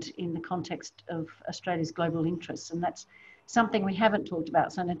regarded in the context of Australia's global interests, and that's something we haven't talked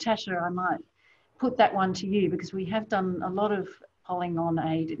about. So Natasha, I might put that one to you, because we have done a lot of polling on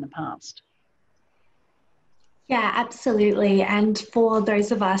aid in the past. Yeah, absolutely. And for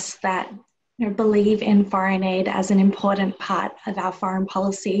those of us that believe in foreign aid as an important part of our foreign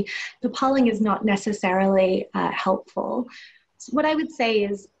policy, the polling is not necessarily helpful. So what I would say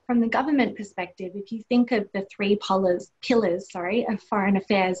is, from the government perspective, if you think of the three pillars of foreign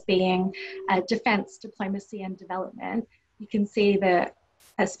affairs being defence, diplomacy and development, you can see that,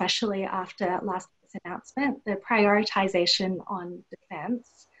 especially after last week's announcement, the prioritisation on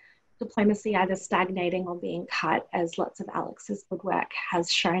defence, diplomacy either stagnating or being cut, as lots of Alex's good work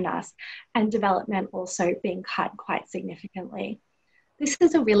has shown us, and development also being cut quite significantly. This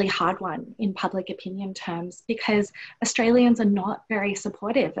is a really hard one in public opinion terms, because Australians are not very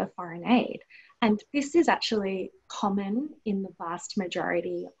supportive of foreign aid. And this is actually common in the vast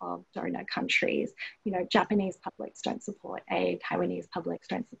majority of donor countries. Japanese publics don't support aid, Taiwanese publics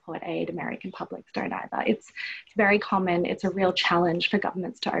don't support aid, American publics don't either. It's very common. It's a real challenge for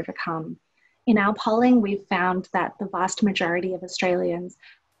governments to overcome. In our polling, we've found that the vast majority of Australians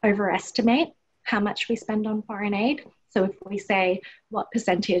overestimate how much we spend on foreign aid. So if we say, what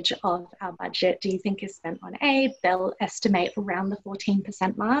percentage of our budget do you think is spent on aid? They'll estimate around the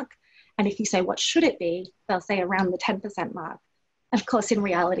 14% mark. And if you say, what should it be? They'll say around the 10% mark. Of course, in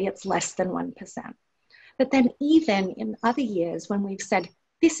reality, it's less than 1%. But then even in other years, when we've said,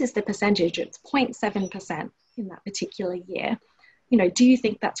 this is the percentage, it's 0.7% in that particular year, do you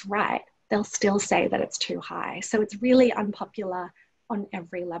think that's right? They'll still say that it's too high. So it's really unpopular on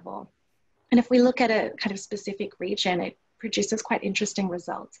every level. And if we look at a kind of specific region, it produces quite interesting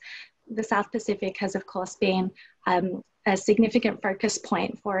results. The South Pacific has, of course, been a significant focus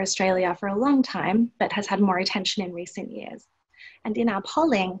point for Australia for a long time, but has had more attention in recent years. And in our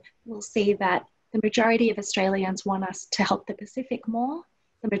polling, we'll see that the majority of Australians want us to help the Pacific more.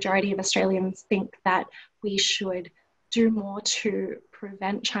 The majority of Australians think that we should do more to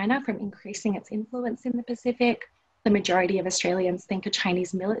prevent China from increasing its influence in the Pacific. The majority of Australians think a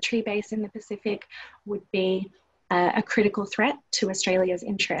Chinese military base in the Pacific would be a critical threat to Australia's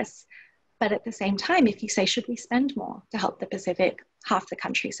interests. But at the same time, if you say, should we spend more to help the Pacific? Half the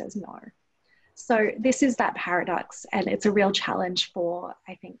country says no. So this is that paradox, and it's a real challenge for,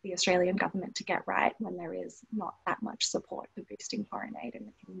 I think, the Australian government to get right when there is not that much support for boosting foreign aid in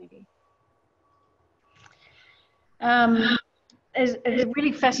the community. There's a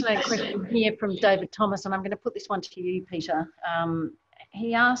really fascinating question here from David Thomas, and I'm going to put this one to you, Peter.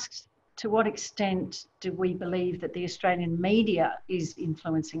 He asks, to what extent do we believe that the Australian media is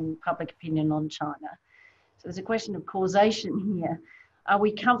influencing public opinion on China? So there's a question of causation here. Are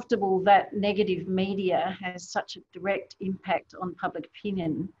we comfortable that negative media has such a direct impact on public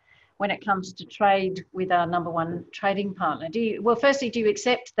opinion when it comes to trade with our #1 trading partner? Well, firstly, do you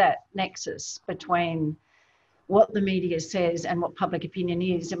accept that nexus between what the media says and what public opinion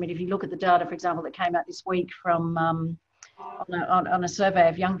is? I mean, if you look at the data, for example, that came out this week from on a survey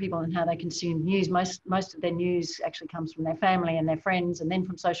of young people and how they consume news, most of their news actually comes from their family and their friends, and then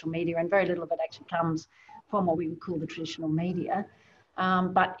from social media, and very little of it actually comes from what we would call the traditional media.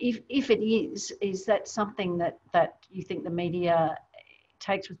 But if it is that something that you think the media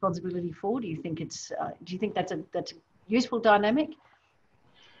takes responsibility for? Do you think that's a useful dynamic?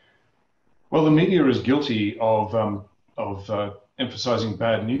 Well, the media is guilty of emphasising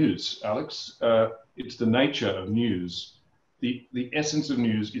bad news, Alex. It's the nature of news. The essence of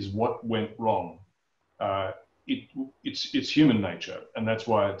news is what went wrong. It's human nature, and that's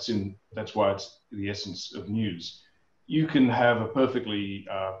why it's the essence of news. You can have a perfectly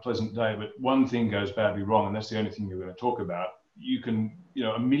pleasant day, but one thing goes badly wrong, and that's the only thing you're going to talk about.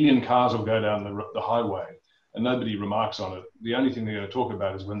 A million cars will go down the highway, and nobody remarks on it. The only thing they're going to talk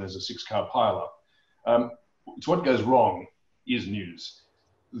about is when there's a 6-car pileup. It's what goes wrong is news.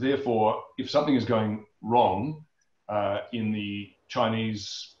 Therefore, if something is going wrong in the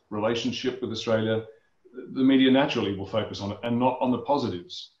Chinese relationship with Australia, the media naturally will focus on it and not on the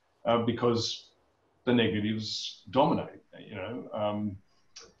positives, because the negatives dominate.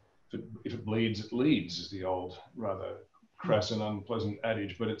 If it bleeds, it leads, is the old, rather crass and unpleasant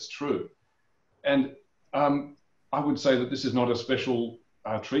adage, but it's true. And I would say that this is not a special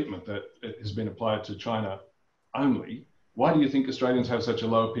treatment that has been applied to China only. Why do you think Australians have such a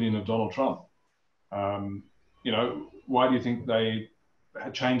low opinion of Donald Trump? Why do you think they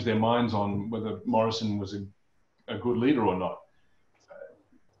had changed their minds on whether Morrison was a good leader or not?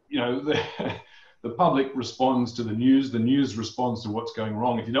 The public responds to the news responds to what's going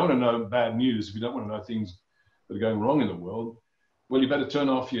wrong. If you don't want to know bad news, if you don't want to know things that are going wrong in the world, well, you better turn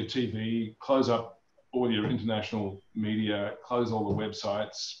off your TV, close up all your international media, close all the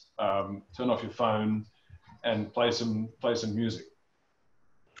websites, turn off your phone, and play some music.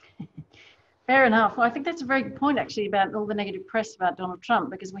 Fair enough. Well, I think that's a very good point, actually, about all the negative press about Donald Trump,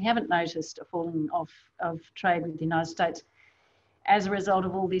 because we haven't noticed a falling off of trade with the United States as a result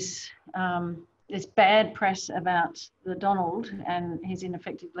of all this this bad press about the Donald and his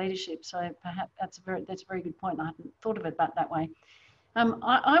ineffective leadership. So perhaps that's a very good point. I hadn't thought of it that way.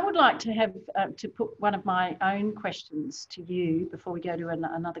 I would like to have to put one of my own questions to you before we go to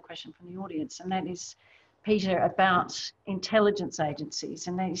another question from the audience, and that is, Peter, about intelligence agencies.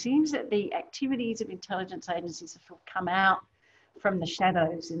 And it seems that the activities of intelligence agencies have come out from the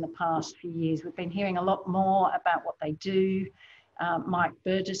shadows in the past few years. We've been hearing a lot more about what they do. Mike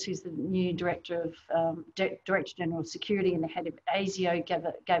Burgess, who's the new Director General of Security and the head of ASIO,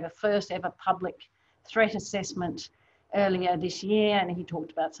 gave a first ever public threat assessment earlier this year, and he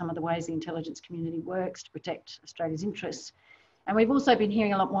talked about some of the ways the intelligence community works to protect Australia's interests. And we've also been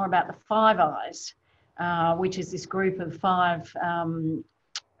hearing a lot more about the Five Eyes, which is this group of five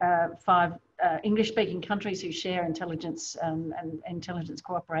English-speaking countries who share intelligence and intelligence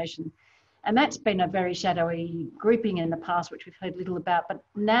cooperation. And that's been a very shadowy grouping in the past, which we've heard little about, but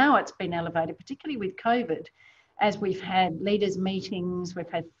now it's been elevated, particularly with COVID, as we've had leaders meetings, we've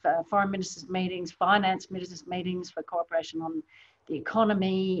had foreign ministers meetings, finance ministers meetings for cooperation on the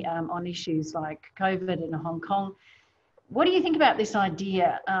economy, on issues like COVID in Hong Kong. What do you think about this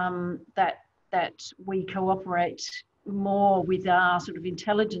idea that we cooperate more with our sort of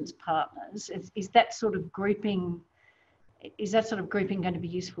intelligence partners? Is that sort of grouping going to be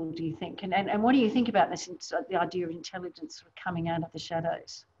useful, do you think? And what do you think about this, the idea of intelligence sort of coming out of the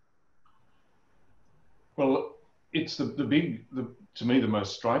shadows? Well, it's to me, the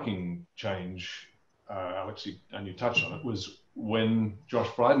most striking change, Alex, and you touched on it, was when Josh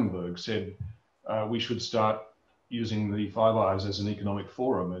Frydenberg said we should start using the Five Eyes as an economic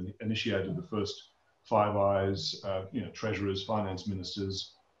forum, and initiated the first Five Eyes, treasurers, finance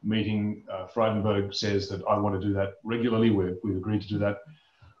ministers meeting. Frydenberg says that I want to do that regularly. We've agreed to do that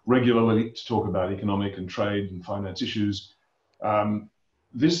regularly to talk about economic and trade and finance issues.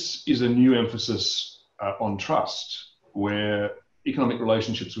 This is a new emphasis on trust, where economic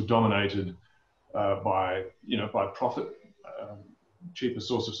relationships were dominated by profit, cheapest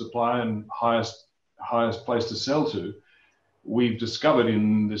source of supply, and highest place to sell to. We've discovered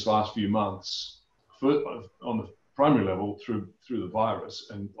in this last few months, on the primary level through the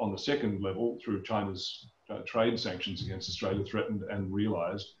virus, and on the second level through China's trade sanctions against Australia, threatened and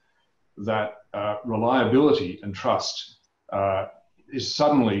realised that reliability and trust is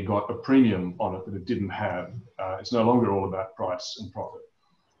suddenly got a premium on it that it didn't have. It's no longer all about price and profit.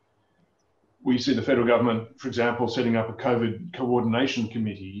 We see the federal government, for example, setting up a COVID coordination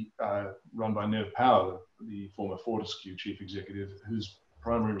committee run by Nev Power, the former Fortescue chief executive, whose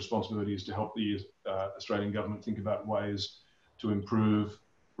primary responsibility is to help the Australian government think about ways to improve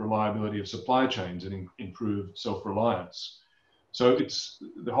reliability of supply chains and improve self-reliance. So it's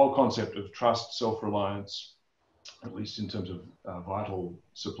the whole concept of trust, self-reliance, at least in terms of vital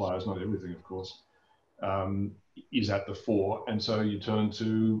suppliers, not everything, of course, is at the fore. And so you turn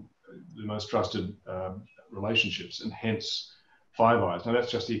to the most trusted relationships, and hence Five Eyes. Now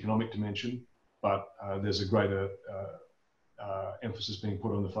that's just the economic dimension, but there's a greater emphasis being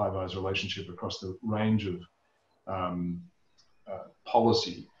put on the Five Eyes relationship across the range of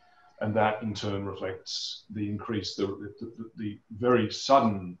policy, and that in turn reflects the increase, the very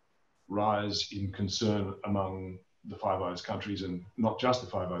sudden rise in concern among the Five Eyes countries, and not just the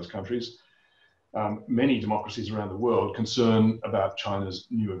Five Eyes countries. Many democracies around the world concern about China's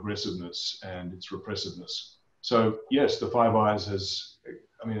new aggressiveness and its repressiveness. So yes, the Five Eyes has,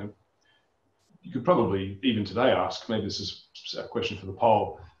 I mean, you could probably even today ask, maybe this is a question for the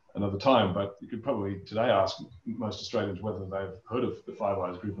poll another time, but you could probably today ask most Australians whether they've heard of the Five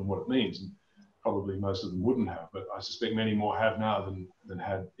Eyes group and what it means. And probably most of them wouldn't have, but I suspect many more have now than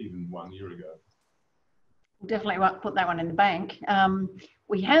had even 1 year ago. We'll definitely put that one in the bank.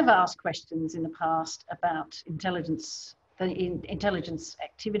 We have asked questions in the past about intelligence, intelligence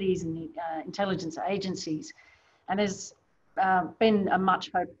activities and intelligence agencies, and there's been a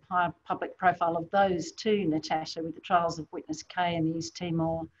much higher public profile of those too, Natasha, with the trials of Witness K and the East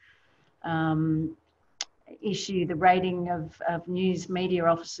Timor issue, the raiding of news media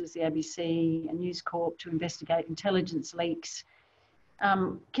offices, the ABC and News Corp, to investigate intelligence leaks.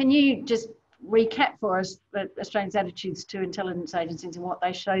 Can you just recap for us Australia's attitudes to intelligence agencies and what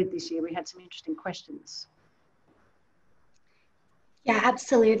they showed this year? We had some interesting questions. Yeah,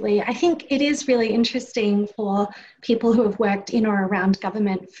 absolutely. I think it is really interesting for people who have worked in or around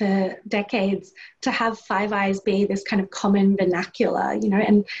government for decades to have Five Eyes be this kind of common vernacular, you know,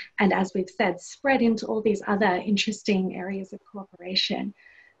 and as we've said, spread into all these other interesting areas of cooperation.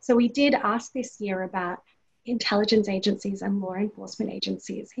 So we did ask this year about intelligence agencies and law enforcement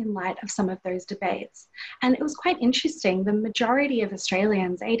agencies in light of some of those debates. And it was quite interesting. The majority of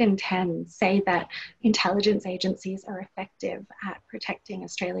Australians, 8 in 10, say that intelligence agencies are effective at protecting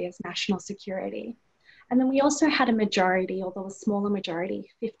Australia's national security. And then we also had a majority, although a smaller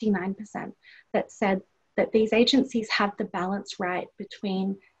majority, 59%, that said that these agencies have the balance right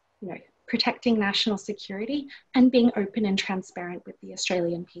between, you know, protecting national security and being open and transparent with the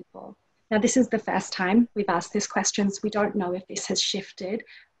Australian people. Now, this is the first time we've asked this question, so we don't know if this has shifted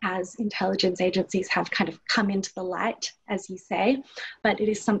as intelligence agencies have kind of come into the light, as you say, but it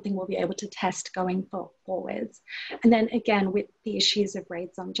is something we'll be able to test going forwards. And then again, with the issues of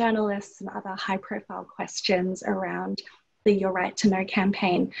raids on journalists and other high-profile questions around the Your Right to Know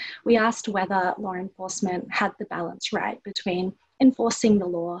campaign, we asked whether law enforcement had the balance right between enforcing the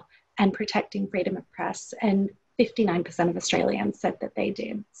law and protecting freedom of press, and 59% of Australians said that they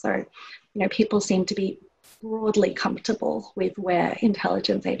did. So, you know, people seem to be broadly comfortable with where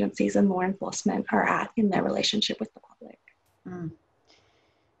intelligence agencies and law enforcement are at in their relationship with the public.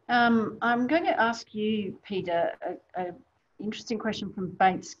 I'm going to ask you, Peter, an interesting question from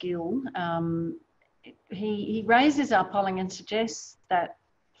Bates Gill. He raises our polling and suggests that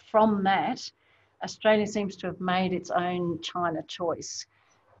from that, Australia seems to have made its own China choice,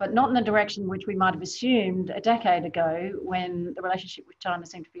 but not in the direction which we might have assumed a decade ago, when the relationship with China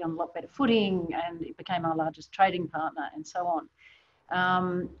seemed to be on a lot better footing and it became our largest trading partner and so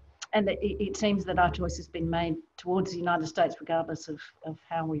on. And it seems that our choice has been made towards the United States, regardless of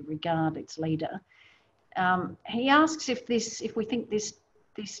how we regard its leader. He asks if we think this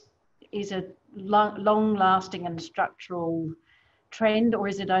is a long-lasting and structural trend, or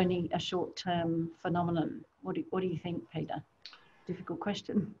is it only a short-term phenomenon? What do you think, Peter? Difficult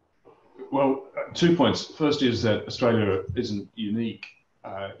question. Well, 2 points. First is that Australia isn't unique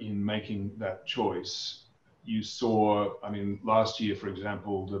in making that choice. You saw, I mean, last year, for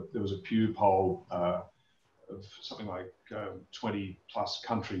example, there was a Pew poll of something like 20 plus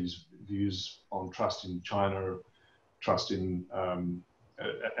countries' views on trust in China, trust in,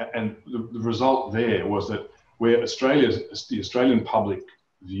 and the result there was that where the Australian public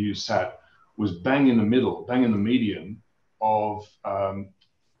view sat was bang in the middle, bang in the median of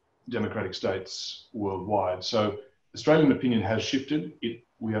democratic states worldwide. So Australian opinion has shifted.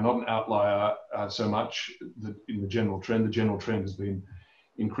 We are not an outlier so much in the general trend. The general trend has been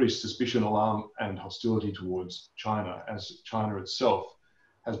increased suspicion, alarm, and hostility towards China, as China itself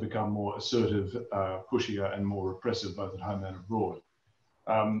has become more assertive, pushier, and more repressive, both at home and abroad.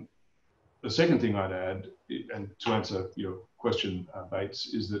 The second thing I'd add, and to answer your question,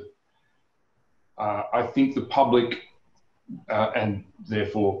 Bates, is that I think the public, and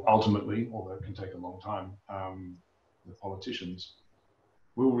therefore ultimately, although it can take a long time, the politicians,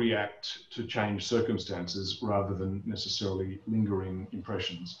 will react to changed circumstances rather than necessarily lingering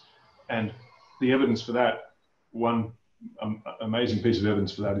impressions. And the evidence for that, one amazing piece of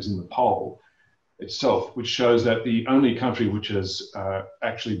evidence for that is in the poll itself, which shows that the only country which has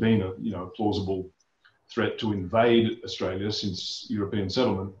actually been a plausible threat to invade Australia since European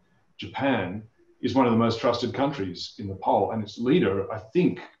settlement, Japan, is one of the most trusted countries in the poll. And its leader, I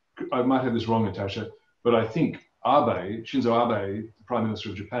think, I might have this wrong, Natasha, but I think Shinzo Abe, the Prime Minister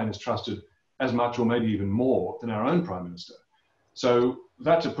of Japan, is trusted as much or maybe even more than our own Prime Minister. So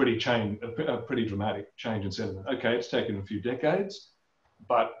that's a pretty dramatic change in sentiment. Okay, it's taken a few decades,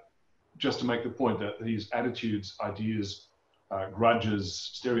 but just to make the point that these attitudes, ideas,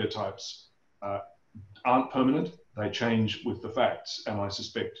 grudges, stereotypes aren't permanent. They change with the facts, and I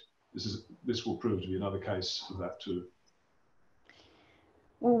suspect this will prove to be another case of that too.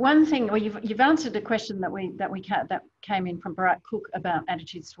 Well, one thing, well, you've answered a question that came in from Barack Cook about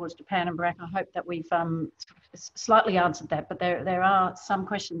attitudes towards Japan, and Barack, I hope that we've slightly answered that. But there are some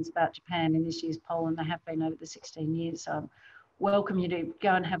questions about Japan in this year's poll, and they have been over the 16 years. So, welcome you to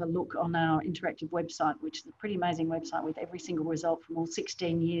go and have a look on our interactive website, which is a pretty amazing website with every single result from all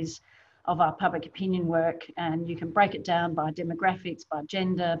 16 years of our public opinion work, and you can break it down by demographics, by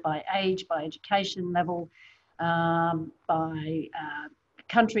gender, by age, by education level, by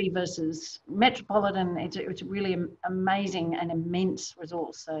country versus metropolitan. It's a really amazing and immense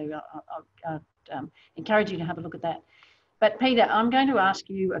resource. So I encourage you to have a look at that. But Peter, I'm going to ask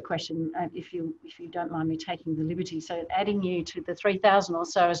you a question, if you don't mind me taking the liberty. So adding you to the 3,000 or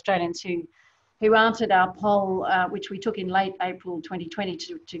so Australians who answered our poll, which we took in late April 2020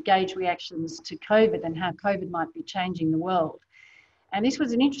 to gauge reactions to COVID and how COVID might be changing the world. And this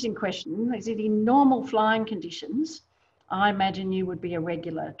was an interesting question. Is it in normal flying conditions? I imagine you would be a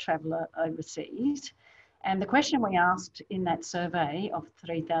regular traveller overseas. And the question we asked in that survey of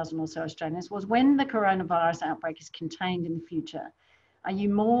 3,000 or so Australians was, when the coronavirus outbreak is contained in the future, are you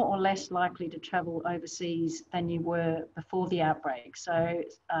more or less likely to travel overseas than you were before the outbreak? So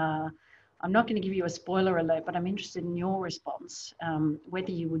I'm not going to give you a spoiler alert, but I'm interested in your response,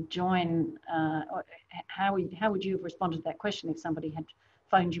 whether you would join, or how would you have responded to that question if somebody had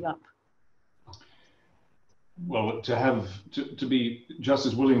phoned you up? Well, to be just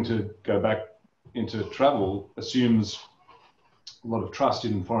as willing to go back into travel assumes a lot of trust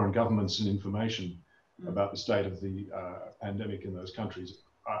in foreign governments and information about the state of the pandemic in those countries.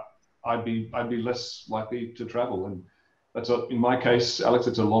 I'd be less likely to travel, and that's in my case, Alex.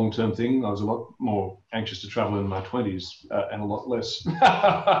 It's a long-term thing. I was a lot more anxious to travel in my 20s and a lot less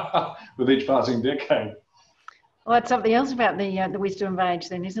with each passing decade. Well, that's something else about the wisdom of age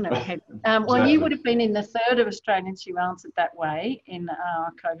then, isn't it? Well, Exactly. you would have been in the third of Australians who answered that way in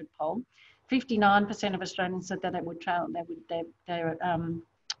our COVID poll. 59% of Australians said that they would travel.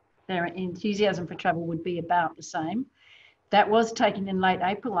 Their enthusiasm for travel would be about the same. That was taken in late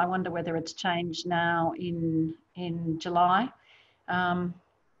April. I wonder whether it's changed now in July.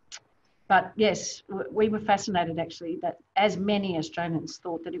 But yes, we were fascinated actually that as many Australians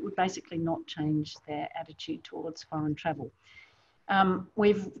thought that it would basically not change their attitude towards foreign travel.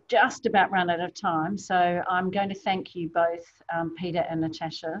 We've just about run out of time, so I'm going to thank you both, Peter and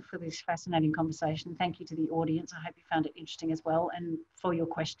Natasha, for this fascinating conversation. Thank you to the audience. I hope you found it interesting as well, and for your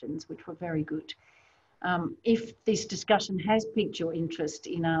questions, which were very good. If this discussion has piqued your interest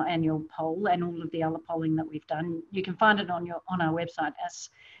in our annual poll and all of the other polling that we've done, you can find it on our website.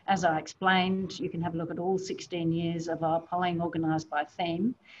 As I explained, you can have a look at all 16 years of our polling organised by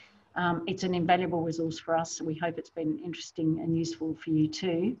theme. It's an invaluable resource for us, so we hope it's been interesting and useful for you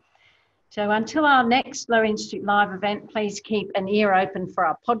too. So until our next Lowy Institute live event, please keep an ear open for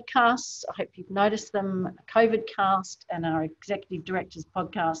our podcasts. I hope you've noticed them, COVID Cast and our Executive Director's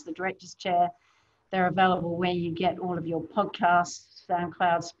podcast, The Director's Chair. They're available where you get all of your podcasts,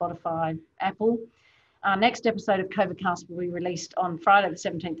 SoundCloud, Spotify, Apple. Our next episode of COVIDcast will be released on Friday the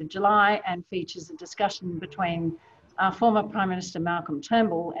 17th of July and features a discussion between our former Prime Minister Malcolm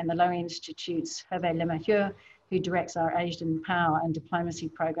Turnbull and the Lowy Institute's Hervé Lemahieu, who directs our Asian Power and Diplomacy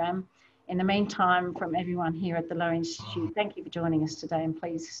program. In the meantime, from everyone here at the Lowy Institute, thank you for joining us today, and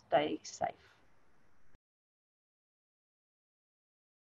please stay safe.